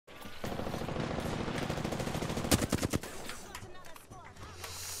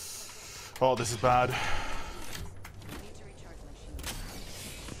Oh, this is bad.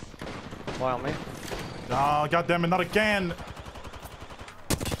 Why on me? Ah, goddammit, not again!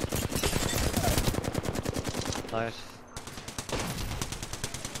 Nice.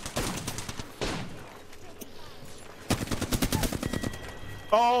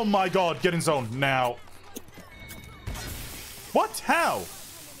 Oh my god, get in zone now. What? How?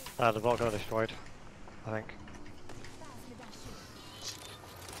 The bot got destroyed, I think.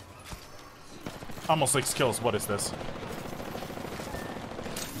 Almost 6 kills. What is this?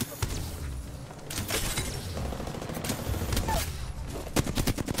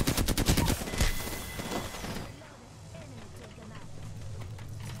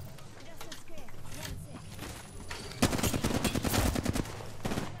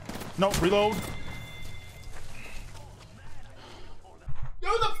 No, reload.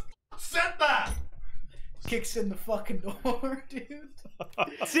 Who the f said that? Kicks in the fucking door, dude.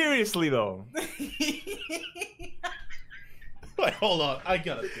 Seriously though. Wait, hold on. I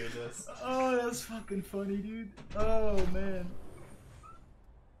gotta do this. Oh, that's fucking funny, dude. Oh, man.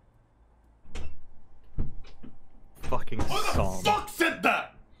 Fucking Who the song. fuck said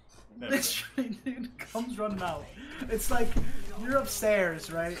that? Literally, dude, comes running out. It's like, you're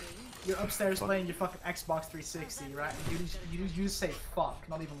upstairs, right? You're upstairs playing your fucking Xbox 360, right? And you just say fuck,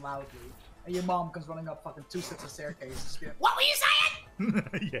 not even loudly. And your mom comes running up fucking 2 sets of staircases. Being like, what were you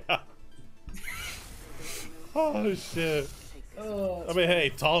saying? Yeah. Oh shit. Oh, I mean, hey,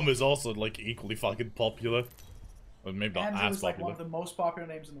 Tom is also like equally fucking popular. Or maybe not Andrew as is like popular. one of the most popular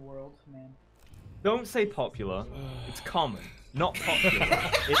names in the world, man. Don't say popular. It's common. Not popular.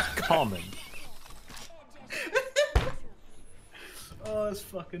 It's common. Oh, it's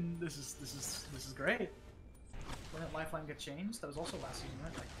fucking. This is great. When did Lifeline get changed? That was also last season,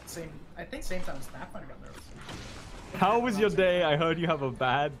 right? Like same. I think same time as Snapfire got nerfed. How was your day? I heard you have a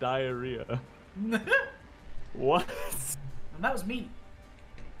bad diarrhea. What? And that was me.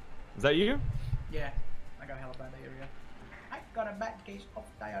 Is that you? Yeah, I got hella bad diarrhea. I got a bad case of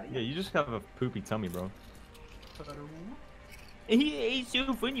diarrhea. Yeah, you just have a poopy tummy, bro. It's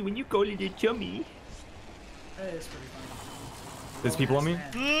so funny when you call it a chummy. It is pretty funny. There's people on me?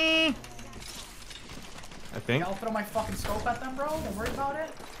 Man. I think. Yeah, I'll throw my fucking scope at them, bro. Don't worry about it.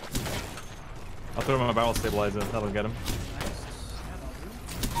 I'll throw my barrel stabilizer. That'll get him. Nice. Yeah,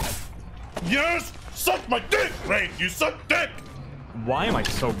 no, dude. Yes! Suck my dick, Ray! You suck dick! Why am I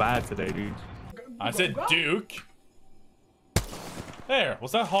so bad today, dude? I said Duke. There,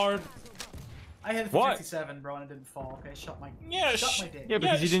 was that hard? I hit What? 57, bro, and it didn't fall. Okay, shut my Yeah, shut my dick. Yeah,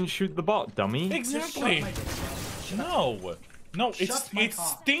 because Yeah, you didn't shoot the bot, dummy. Just shut Exactly. my dick, bro. No. No, Shut my it's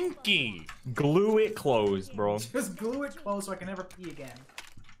cock. stinky. Glue it closed, bro. Just glue it closed so I can never pee again.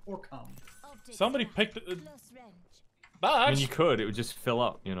 Or come. Somebody picked it. I mean, Batch! you could. It would just fill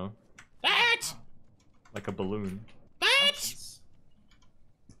up, you know? Batch! Like a balloon. Batch!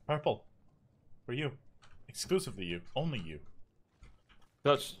 Purple. For you. Exclusively you. Only you.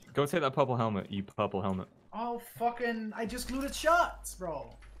 Dutch, go take that purple helmet, you purple helmet. Oh, fucking. I just glued it shut,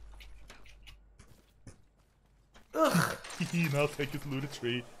 bro. Ugh. Now take his looted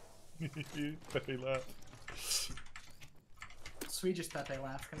tree. Pepe laugh. Swede just Pepe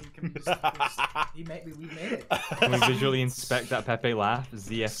laugh. Can we just we made it. Can we visually inspect that Pepe laugh?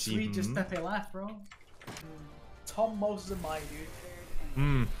 ZFG. Swede just Pepe laugh, bro. Tom Moses and my dude.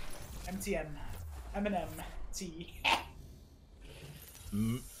 Hmm. MTM. Eminem. T.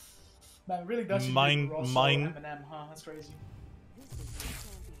 Man, it really does. Mine- Eminem, huh? That's crazy.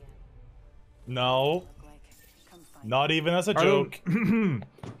 No. Not even as a joke.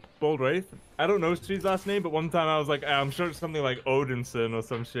 Bold Wraith. I don't know Street's last name, but one time I was like, I'm sure it's something like Odinson or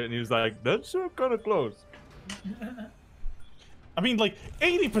some shit, and he was like, that's kind of close. I mean, like,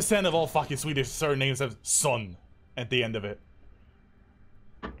 80% of all fucking Swedish surnames have son at the end of it.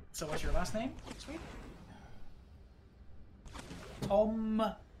 So what's your last name? Swede?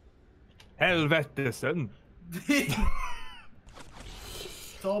 Tom. Helvetesen.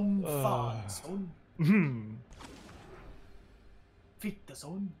 Tom Fansson.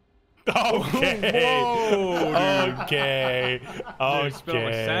 Fitteson. Okay. Whoa, Okay. dude. Spit on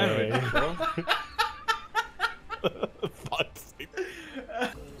my sandwich, bro. Fuck's sake.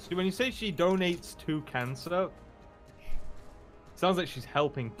 See, when you say she donates to cancer, sounds like she's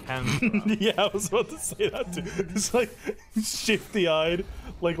helping cancer out. Yeah, I was about to say that too. It's like shifty-eyed,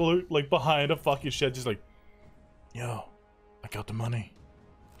 like behind a fucking shed, just like, yo, I got the money.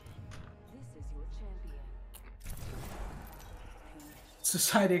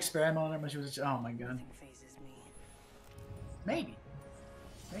 Society experiment on her when she was. Oh my god. Maybe.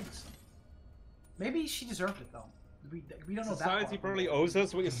 Maybe. Maybe she deserved it though. We don't know Society that. probably owes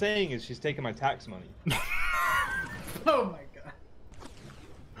us. What you're saying is she's taking my tax money. Oh my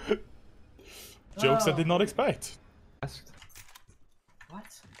god. Jokes I Oh. did not expect.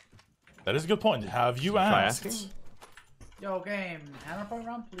 What? That is a good point. Have you Try asked? asking? Yo, game. Hammer point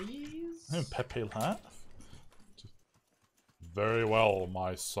round, please. Pepe hat. Very well,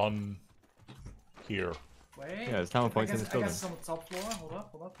 my son. Here. Wait. Yeah, there's hammer points in this I building. guess it's on the top floor. Hold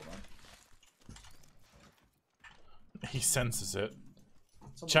up. He senses it.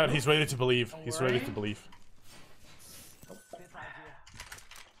 It's on the Chad, roof. he's ready to believe. Don't He's ready worry. to believe.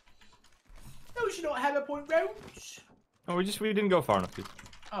 No, you don't have a point rounds. Oh, we didn't go far enough, dude.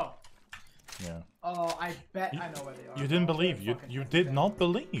 Oh. Yeah. Oh, I bet I know where they are. You didn't Oh, believe. they're You fucking did dead. not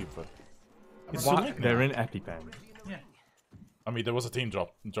believe. It's Why? so late They're now. in EpiPen. Yeah. I mean, there was a team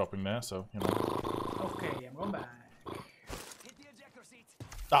dropping there, so you know. Okay, I'm going back.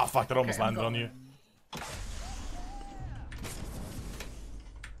 Ah, fuck! That almost Okay, I'm landed on you. going.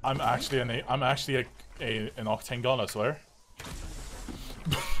 I'm actually an octane gun, I swear.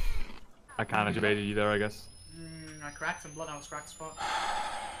 I can't have debated you there, I guess. I cracked some blood. I was cracked spot.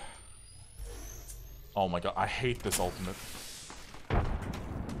 Oh my god, I hate this ultimate. Well,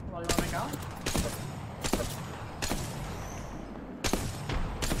 you wanna make out?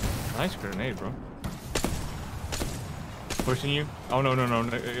 Nice grenade, bro. Pushing you. Oh no,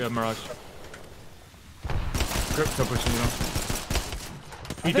 Mirage. Crypto pushing you.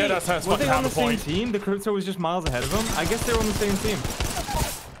 He dead ass has Were fucking they on half the a same point. team? The Crypto was just miles ahead of them? I guess they were on the same team.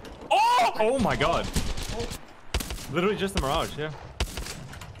 Oh! Oh my god. Literally just the Mirage, yeah.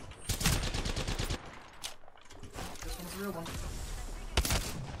 This one's the real one.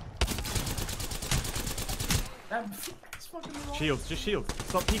 It's fucking wrong. Shields, just shields.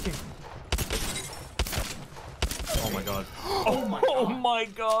 Stop peeking. Oh my god. Oh my Oh god. my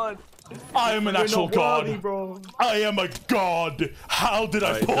god. I am an actual god. Worthy, bro. I am a god. How did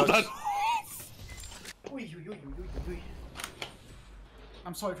I Right, pull Dutch. that? Oi, oi, oi, oi, oi, oi.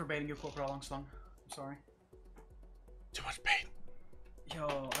 I'm sorry for baiting you, Corporal Longslung. I'm sorry. Too much pain.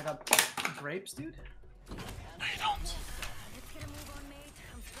 Yo, I got grapes, dude. No, you don't. Let's get a move on, mate.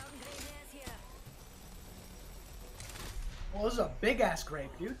 I'm sprouting gray hairs here. Well, this is a big ass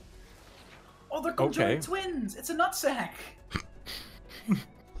grape, dude. Oh, they're Okay. conjoined twins. It's a nutsack.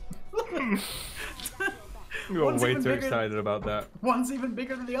 You were One's way even too bigger- excited about that. One's even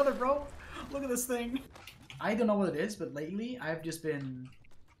bigger than the other, bro. Look at this thing. I don't know what it is, but lately I've just been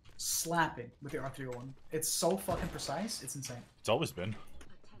slapping with the R301. It's so fucking precise. It's insane. It's always been.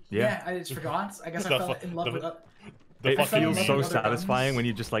 Yeah, I just forgot. I guess I The fell fu- in love the- with The It fell in fucking love feels with so other satisfying guns. when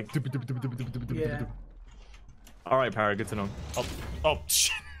you just like. Yeah. Alright, Para, good to know. oh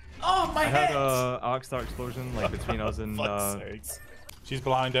shit. Oh, my I had head! a arc star explosion like between us and Fuck's sakes. She's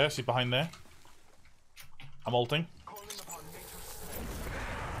behind there. She's behind there. I'm ulting.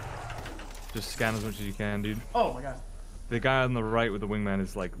 just scan as much as you can, dude. Oh my god. The guy on the right with the wingman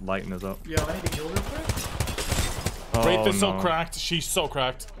is like lighting us up. Yo, I need to heal real quick. Oh, Wraith is so no. cracked. She's so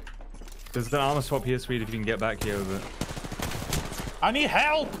cracked. There's an armor swap here, Swede, if you can get back here with it. I need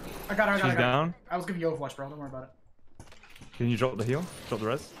help. I got her, I got her. She's I got her. down. I was giving you Overwatch, bro. Don't worry about it. Can you drop the heal? Drop the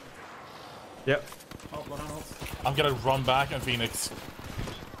res? Yep. Oh, blood on ult. I'm gonna run back and Phoenix.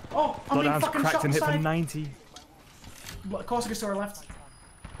 Oh, I'm being Bloodhound's fucking cracked shot and hit for inside. 90. Corsica's to our left.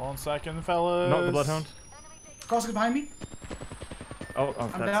 1 second, fellas. Not the Bloodhound. Corsica's behind me. Oh,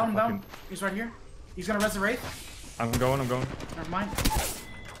 I'm that's down, a I'm fucking... down. He's right here. He's gonna res the Wraith. I'm going. Never mind.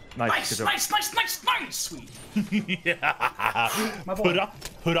 Nice, good Nice, job. nice, sweet. Yeah. My boy.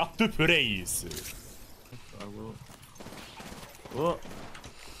 Put up the praise. I will. Whoa.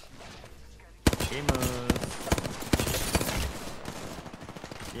 Gamers.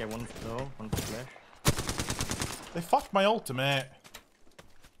 Yeah, one's low, one's flash. They fucked my ultimate.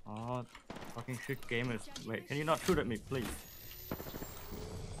 Oh, fucking shit gamers. Wait, can you not shoot at me, please?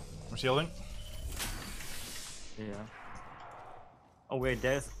 I'm shielding. Yeah. Oh wait,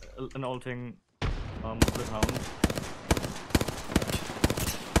 there's an ulting Bloodhound.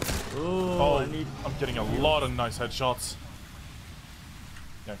 Oh, I need. I'm getting a lot of nice headshots.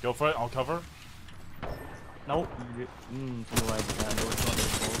 Yeah, go for it. I'll cover. No. No, I can't. No, it's not his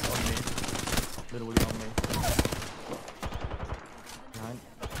fault. On me. Literally on me. Behind.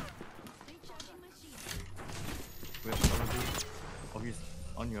 Where's the other dude? Oh, he's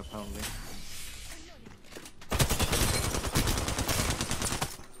on you apparently.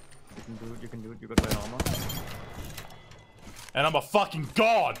 You can do it. You got red armor. And I'm a fucking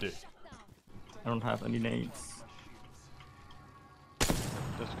god. I don't have any nades.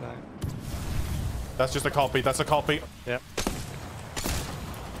 This guy. That's just a copy. That's a copy. Yeah.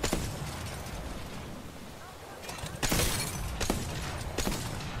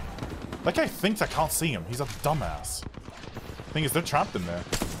 That guy thinks I can't see him. He's a dumbass. Thing is, they're trapped in there.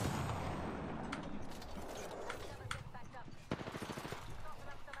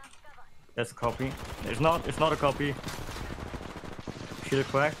 There's a copy. It's not a copy. Shield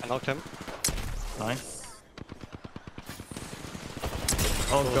crack. I knocked him. Nice.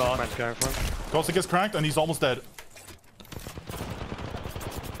 Oh god. Mine's going for him. Ghosty gets cracked and he's almost dead.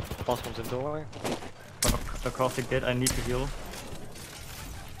 Boss comes in doorway. The caustic dead. I need to heal.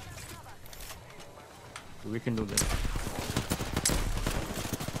 We can do this.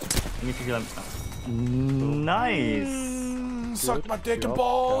 I need to heal him. Nice! Suck my dick and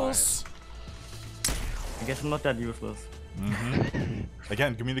balls! I guess I'm not that useless.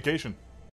 Again, communication.